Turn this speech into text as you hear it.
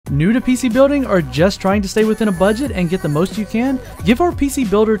New to PC building or just trying to stay within a budget and get the most you can? Give our PC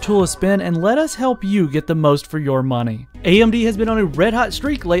Builder tool a spin and let us help you get the most for your money. AMD has been on a red hot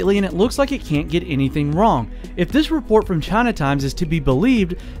streak lately and it looks like it can't get anything wrong. If this report from China Times is to be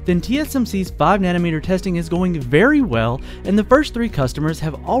believed, then TSMC's 5nm testing is going very well and the first 3 customers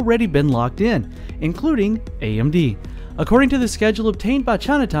have already been locked in, including AMD. According to the schedule obtained by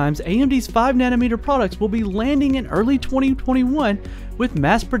China Times, AMD's 5nm products will be landing in early 2021 with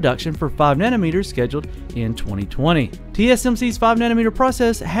mass production for 5nm scheduled in 2020. TSMC's 5nm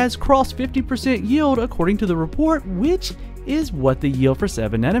process has crossed 50% yield according to the report, which is what the yield for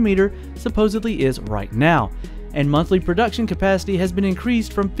 7nm supposedly is right now. And monthly production capacity has been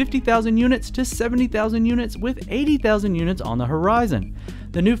increased from 50,000 units to 70,000 units with 80,000 units on the horizon.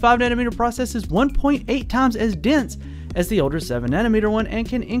 The new 5nm process is 1.8 times as dense as the older 7nm one and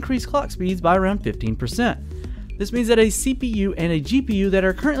can increase clock speeds by around 15%. This means that a CPU and a GPU that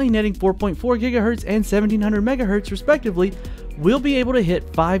are currently netting 4.4 GHz and 1700 MHz respectively will be able to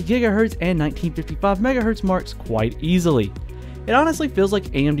hit 5 GHz and 1955 MHz marks quite easily. It honestly feels like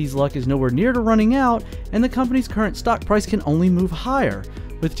AMD's luck is nowhere near to running out and the company's current stock price can only move higher.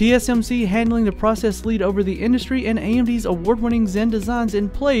 With TSMC handling the process lead over the industry and AMD's award-winning Zen designs in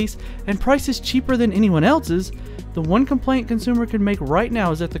place and prices cheaper than anyone else's, the one complaint consumer can make right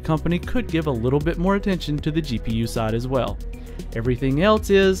now is that the company could give a little bit more attention to the GPU side as well. Everything else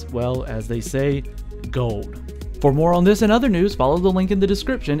is, well, as they say, gold. For more on this and other news, follow the link in the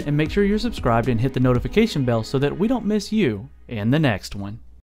description and make sure you're subscribed and hit the notification bell so that we don't miss you in the next one.